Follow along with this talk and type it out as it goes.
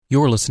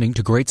You're listening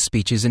to Great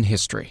Speeches in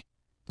History.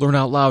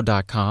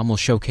 LearnOutLoud.com will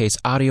showcase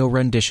audio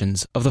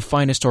renditions of the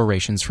finest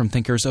orations from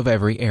thinkers of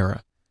every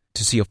era.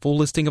 To see a full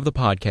listing of the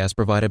podcasts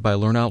provided by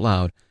Learn Out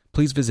Loud,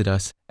 please visit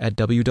us at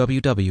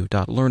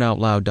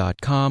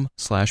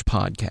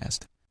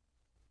www.learnoutloud.com/podcast.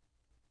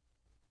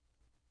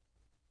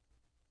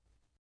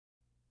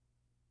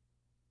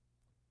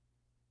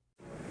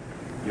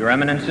 Your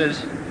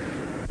Eminences,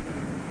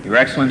 Your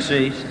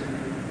Excellencies,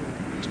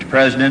 Mr.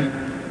 President,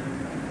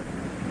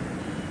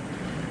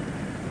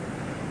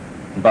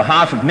 on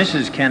behalf of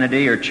Mrs.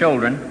 Kennedy, her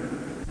children,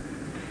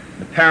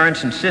 the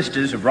parents and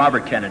sisters of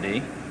Robert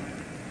Kennedy,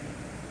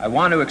 I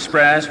want to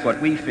express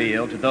what we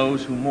feel to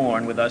those who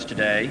mourn with us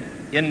today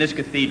in this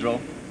cathedral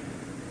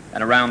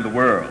and around the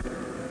world.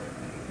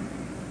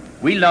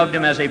 We loved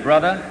him as a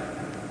brother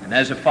and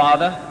as a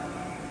father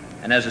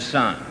and as a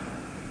son.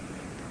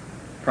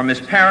 From his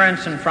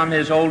parents and from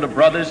his older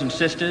brothers and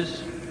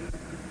sisters,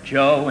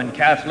 Joe and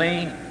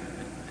Kathleen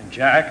and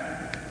Jack,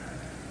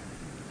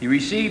 he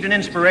received an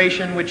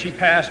inspiration which he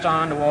passed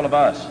on to all of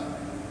us.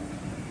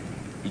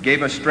 He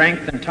gave us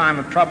strength in time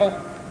of trouble,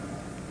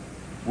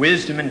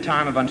 wisdom in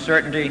time of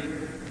uncertainty,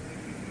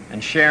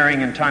 and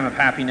sharing in time of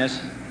happiness.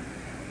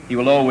 He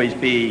will always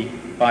be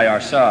by our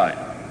side.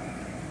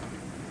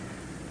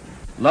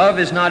 Love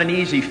is not an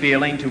easy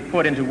feeling to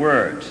put into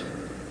words,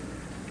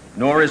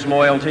 nor is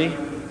loyalty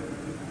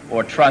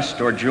or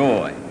trust or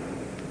joy.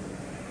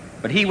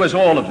 But he was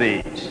all of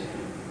these.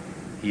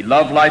 He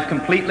loved life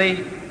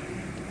completely,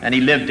 and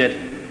he lived it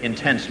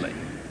intensely.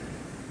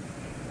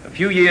 A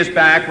few years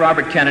back,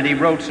 Robert Kennedy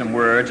wrote some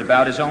words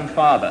about his own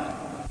father,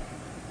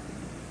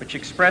 which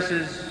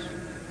expresses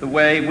the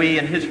way we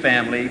and his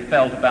family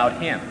felt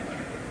about him.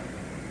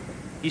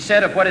 He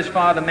said of what his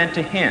father meant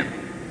to him,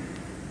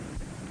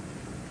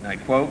 and I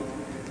quote,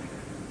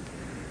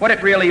 "What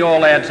it really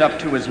all adds up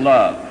to is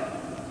love.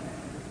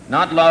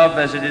 Not love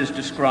as it is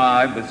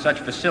described with such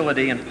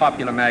facility in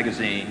popular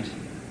magazines,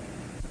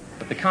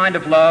 but the kind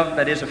of love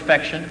that is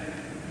affection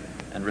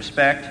and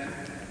respect,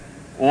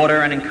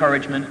 order and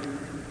encouragement,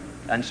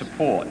 and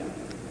support.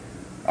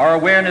 Our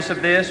awareness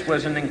of this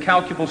was an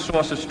incalculable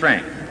source of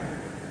strength.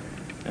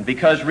 And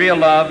because real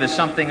love is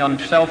something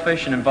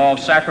unselfish and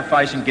involves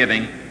sacrifice and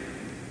giving,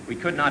 we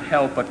could not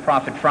help but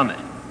profit from it."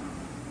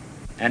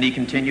 And he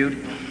continued,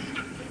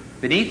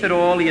 "Beneath it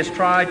all, he has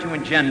tried to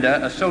engender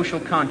a social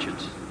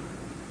conscience.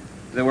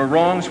 There were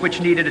wrongs which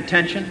needed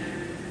attention.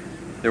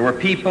 There were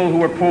people who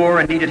were poor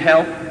and needed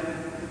help.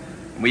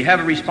 We have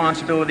a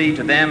responsibility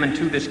to them and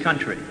to this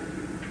country.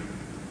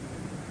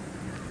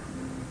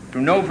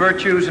 Through no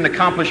virtues and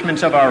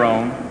accomplishments of our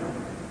own,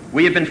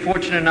 we have been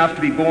fortunate enough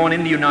to be born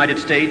in the United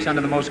States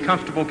under the most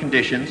comfortable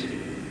conditions.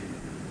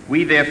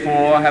 We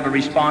therefore have a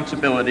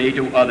responsibility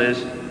to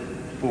others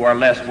who are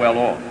less well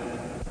off."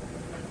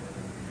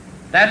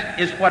 That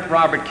is what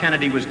Robert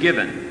Kennedy was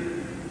given.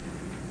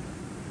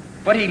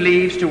 What he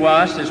leaves to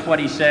us is what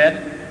he said,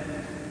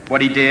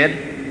 what he did,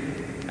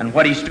 and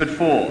what he stood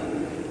for.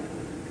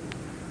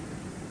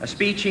 A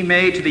speech he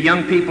made to the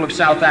young people of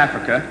South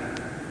Africa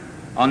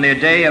on their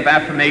day of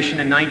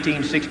affirmation in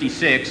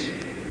 1966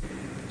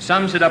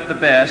 sums it up the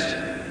best,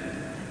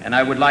 and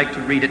I would like to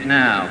read it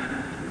now.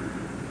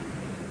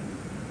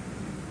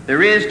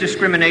 "There is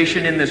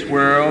discrimination in this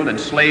world, and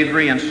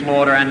slavery and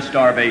slaughter and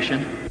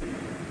starvation.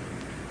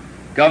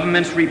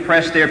 Governments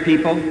repress their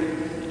people.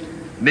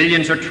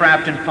 Millions are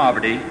trapped in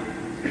poverty,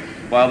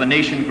 while the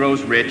nation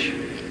grows rich,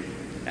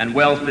 and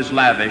wealth is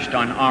lavished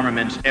on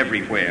armaments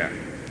everywhere.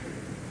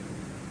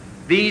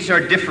 These are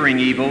differing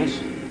evils,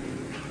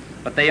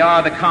 but they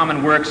are the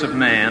common works of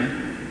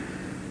man.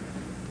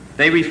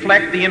 They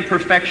reflect the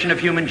imperfection of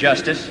human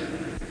justice,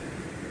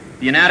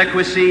 the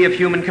inadequacy of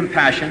human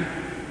compassion,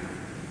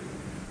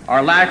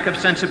 our lack of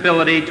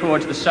sensibility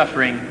towards the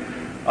suffering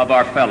of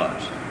our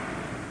fellows.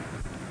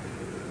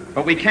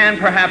 But we can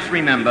perhaps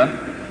remember,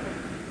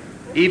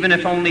 even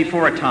if only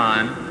for a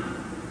time,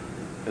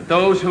 that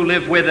those who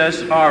live with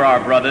us are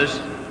our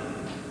brothers,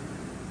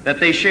 that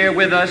they share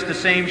with us the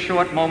same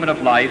short moment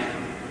of life,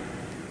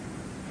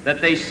 that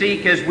they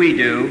seek, as we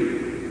do,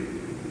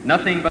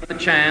 nothing but the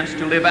chance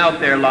to live out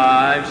their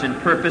lives in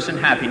purpose and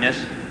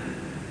happiness,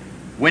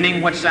 winning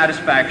what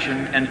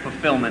satisfaction and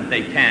fulfillment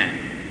they can.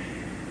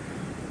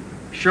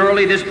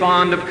 Surely this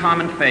bond of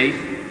common faith,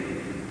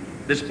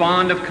 this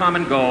bond of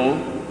common goal,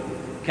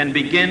 can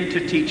begin to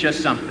teach us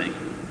something.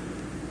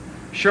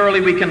 Surely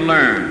we can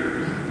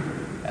learn,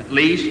 at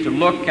least, to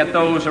look at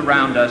those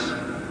around us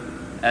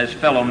as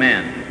fellow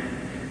men.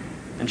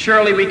 And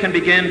surely we can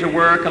begin to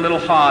work a little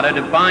harder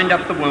to bind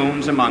up the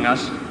wounds among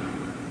us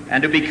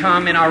and to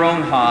become in our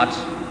own hearts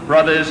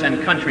brothers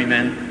and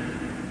countrymen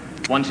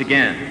once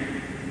again.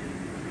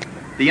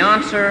 The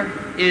answer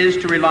is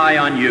to rely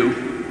on youth,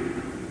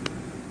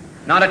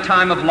 not a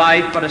time of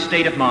life but a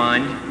state of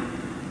mind,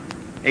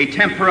 a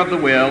temper of the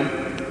will,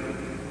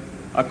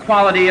 a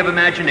quality of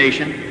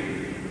imagination,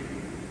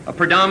 a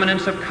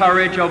predominance of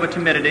courage over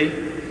timidity,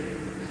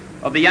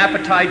 of the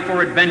appetite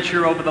for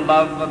adventure over the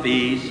love of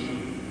ease.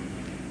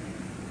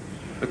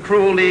 The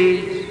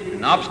cruelties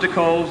and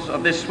obstacles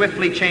of this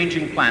swiftly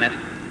changing planet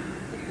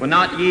will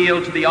not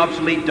yield to the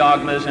obsolete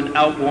dogmas and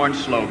outworn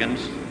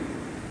slogans.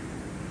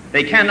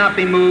 They cannot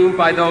be moved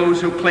by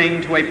those who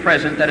cling to a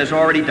present that is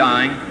already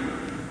dying,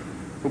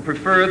 who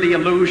prefer the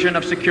illusion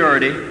of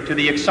security to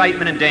the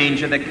excitement and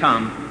danger that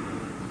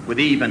come with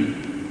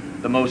even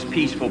the most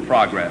peaceful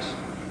progress.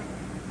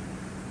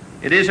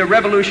 It is a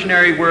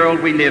revolutionary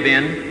world we live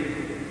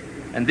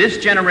in, and this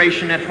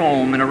generation at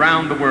home and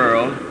around the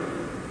world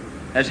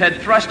has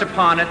had thrust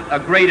upon it a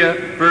greater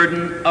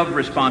burden of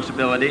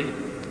responsibility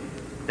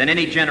than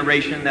any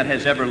generation that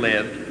has ever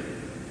lived.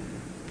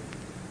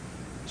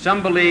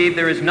 Some believe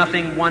there is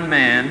nothing one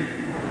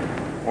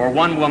man or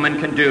one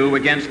woman can do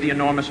against the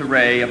enormous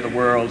array of the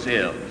world's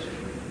ills.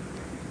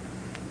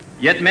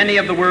 Yet many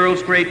of the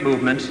world's great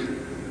movements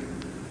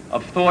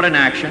of thought and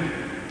action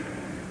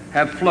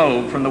have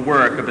flowed from the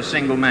work of a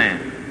single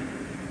man.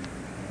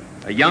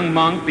 A young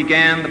monk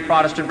began the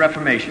Protestant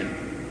Reformation.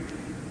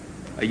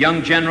 A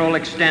young general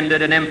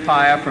extended an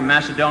empire from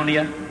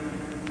Macedonia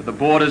to the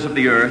borders of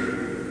the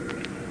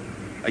earth.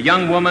 A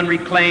young woman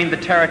reclaimed the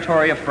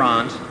territory of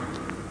France.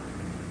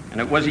 And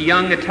it was a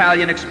young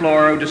Italian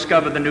explorer who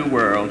discovered the New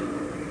World,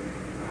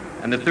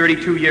 and the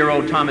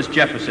 32-year-old Thomas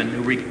Jefferson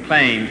who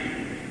reclaimed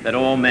that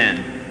all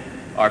men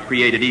are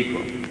created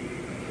equal.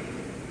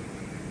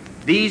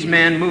 These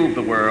men move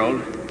the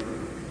world,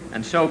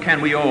 and so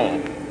can we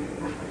all.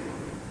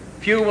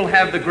 Few will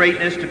have the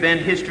greatness to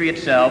bend history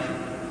itself,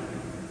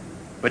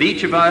 but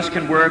each of us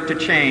can work to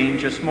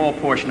change a small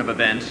portion of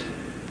events,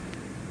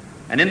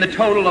 and in the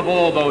total of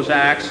all those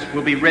acts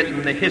will be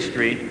written the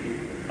history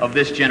of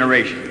this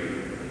generation.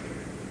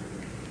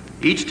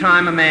 Each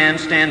time a man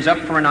stands up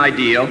for an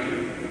ideal,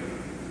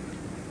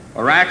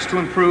 or acts to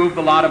improve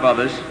the lot of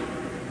others,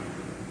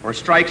 or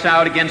strikes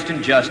out against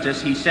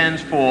injustice, he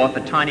sends forth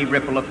a tiny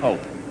ripple of hope.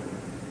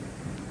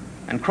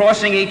 And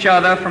crossing each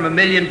other from a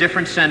million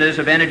different centers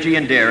of energy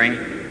and daring,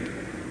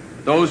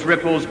 those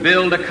ripples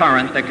build a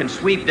current that can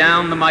sweep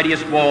down the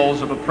mightiest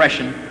walls of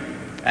oppression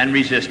and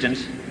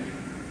resistance.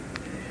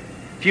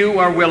 Few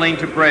are willing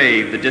to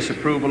brave the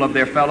disapproval of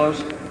their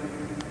fellows,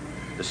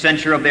 the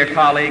censure of their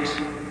colleagues,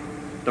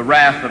 the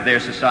wrath of their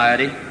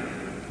society.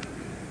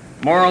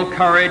 Moral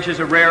courage is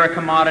a rarer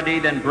commodity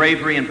than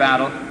bravery in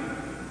battle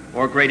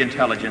or great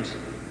intelligence.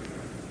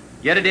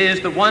 Yet it is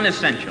the one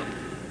essential,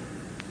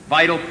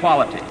 vital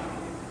quality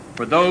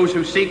for those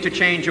who seek to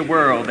change a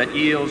world that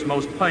yields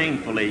most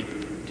painfully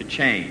to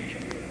change.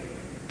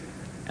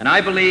 And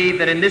I believe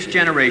that in this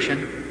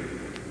generation,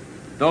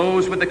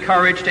 those with the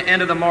courage to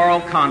enter the moral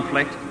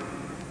conflict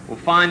will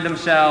find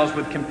themselves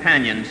with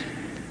companions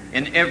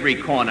in every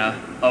corner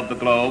of the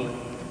globe.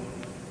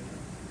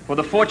 For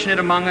the fortunate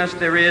among us,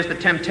 there is the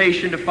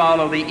temptation to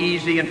follow the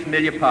easy and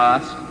familiar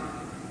paths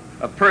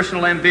of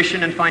personal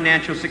ambition and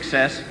financial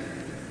success,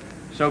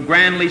 so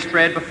grandly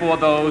spread before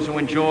those who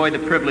enjoy the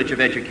privilege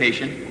of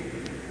education.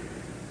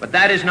 But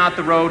that is not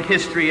the road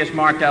history has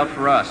marked out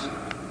for us.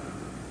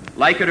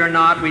 Like it or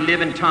not, we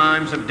live in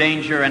times of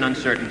danger and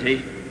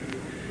uncertainty,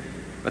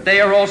 but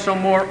they are also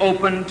more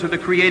open to the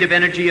creative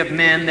energy of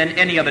men than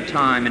any other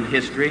time in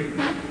history.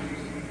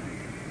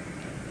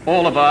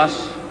 All of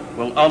us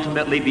will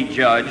ultimately be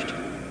judged,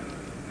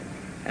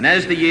 and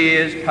as the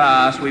years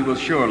pass, we will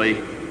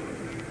surely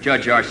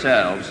judge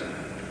ourselves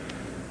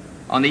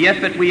on the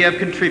effort we have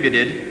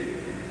contributed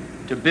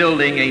to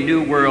building a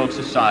new world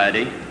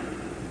society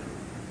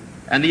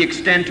and the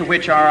extent to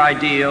which our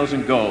ideals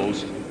and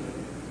goals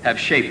have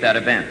shaped that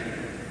event.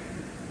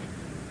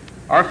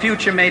 Our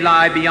future may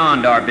lie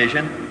beyond our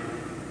vision,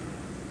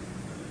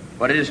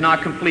 but it is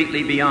not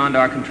completely beyond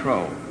our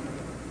control.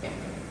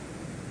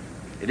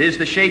 It is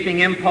the shaping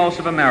impulse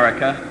of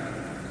America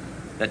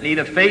that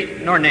neither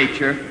fate nor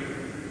nature,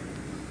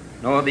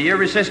 nor the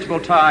irresistible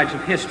tides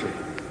of history,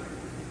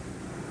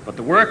 but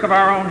the work of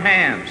our own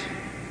hands,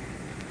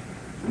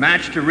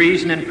 matched to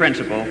reason and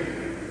principle,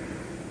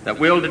 that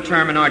will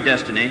determine our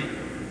destiny.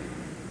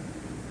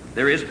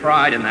 There is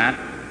pride in that,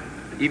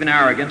 even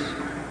arrogance,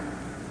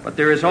 but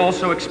there is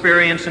also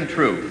experience and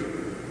truth.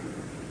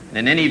 And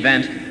in any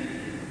event,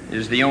 it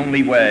is the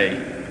only way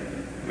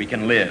we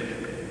can live.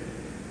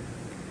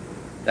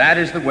 That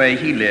is the way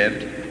he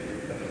lived,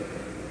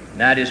 and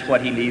that is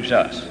what he leaves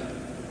us.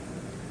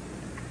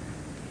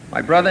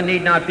 My brother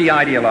need not be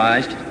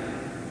idealized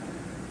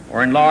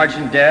or enlarged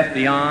in death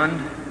beyond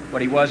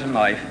what he was in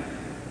life,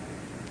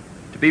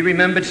 to be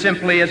remembered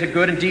simply as a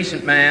good and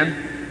decent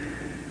man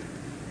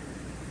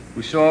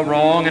who saw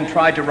wrong and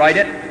tried to right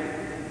it,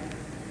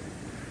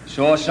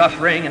 saw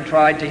suffering and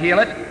tried to heal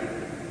it,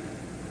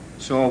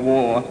 saw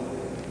war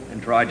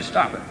and tried to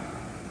stop it.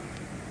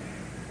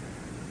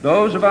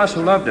 Those of us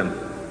who loved him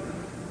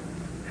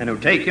and who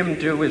take him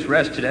to his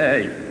rest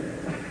today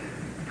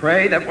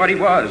pray that what he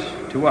was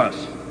to us,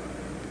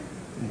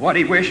 what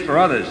he wished for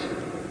others,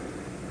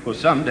 will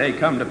someday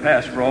come to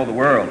pass for all the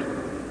world.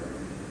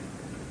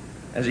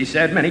 As he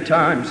said many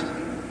times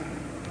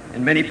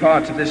in many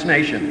parts of this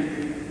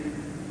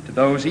nation, to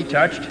those he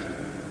touched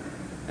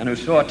and who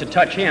sought to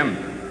touch him,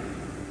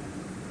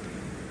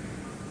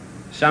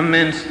 Some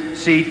men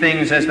see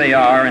things as they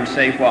are and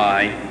say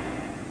why.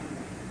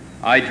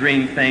 I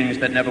dream things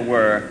that never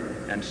were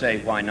and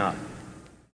say why not.